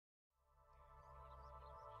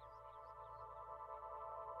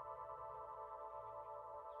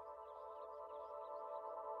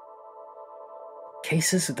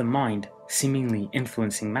Cases of the mind seemingly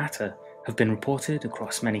influencing matter have been reported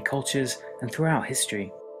across many cultures and throughout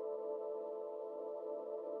history.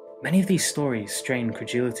 Many of these stories strain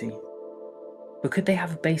credulity, but could they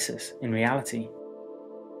have a basis in reality?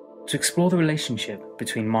 To explore the relationship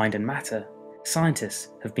between mind and matter, scientists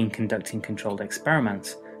have been conducting controlled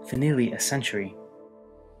experiments for nearly a century.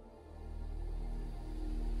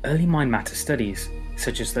 Early mind-matter studies,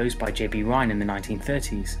 such as those by J.B. Rhine in the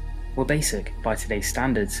 1930s, were basic by today's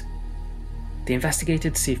standards. They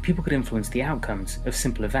investigated to see if people could influence the outcomes of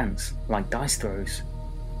simple events like dice throws.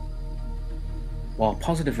 While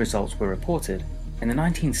positive results were reported, in the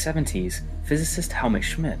 1970s, physicist Helmut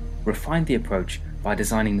Schmidt refined the approach by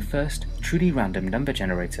designing the first truly random number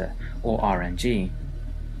generator, or RNG.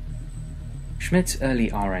 Schmidt's early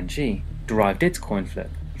RNG derived its coin flip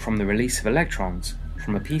from the release of electrons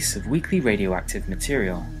from a piece of weakly radioactive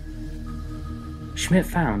material. Schmidt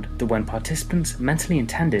found that when participants mentally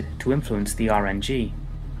intended to influence the RNG,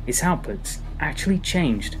 its outputs actually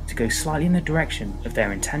changed to go slightly in the direction of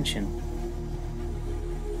their intention.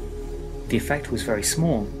 The effect was very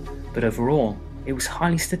small, but overall, it was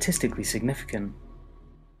highly statistically significant.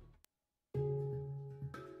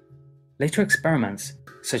 Later experiments,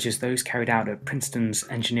 such as those carried out at Princeton's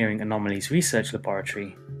Engineering Anomalies Research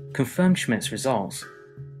Laboratory, confirmed Schmidt's results.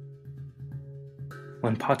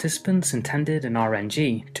 When participants intended an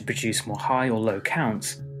RNG to produce more high or low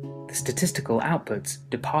counts, the statistical outputs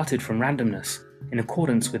departed from randomness in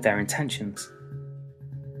accordance with their intentions.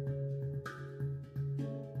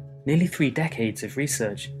 Nearly 3 decades of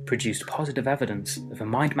research produced positive evidence of a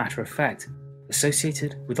mind-matter effect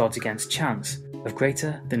associated with odds against chance of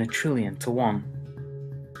greater than 1 trillion to 1.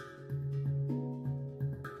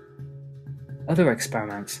 Other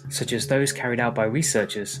experiments, such as those carried out by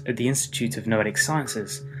researchers at the Institute of Noetic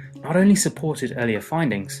Sciences, not only supported earlier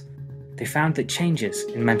findings, they found that changes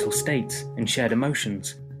in mental states and shared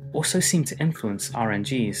emotions also seemed to influence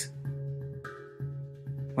RNGs.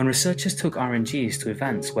 When researchers took RNGs to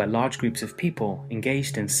events where large groups of people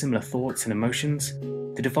engaged in similar thoughts and emotions,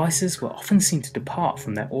 the devices were often seen to depart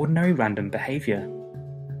from their ordinary random behavior.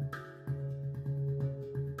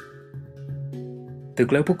 The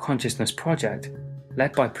Global Consciousness Project,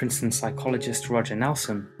 led by Princeton psychologist Roger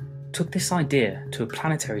Nelson, took this idea to a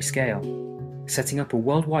planetary scale, setting up a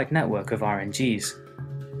worldwide network of RNGs.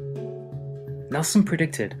 Nelson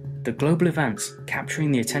predicted that global events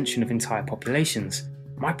capturing the attention of entire populations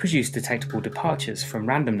might produce detectable departures from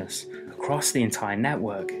randomness across the entire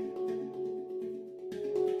network.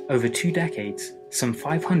 Over 2 decades, some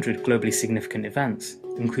 500 globally significant events,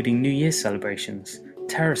 including New Year's celebrations,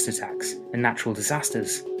 terrorist attacks, and natural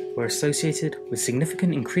disasters, were associated with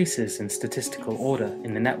significant increases in statistical order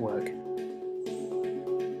in the network.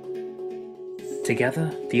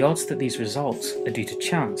 Together, the odds that these results are due to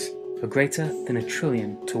chance are greater than 1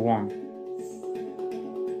 trillion to 1.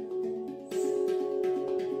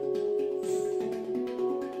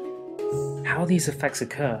 How these effects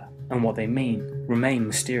occur and what they mean remain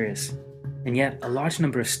mysterious, and yet a large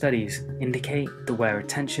number of studies indicate that where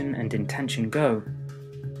attention and intention go,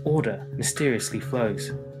 order mysteriously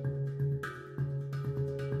flows.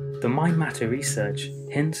 The mind-matter research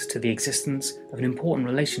hints to the existence of an important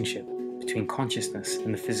relationship between consciousness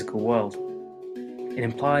and the physical world. It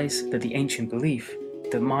implies that the ancient belief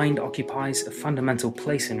that mind occupies a fundamental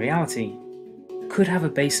place in reality could have a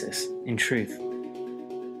basis in truth.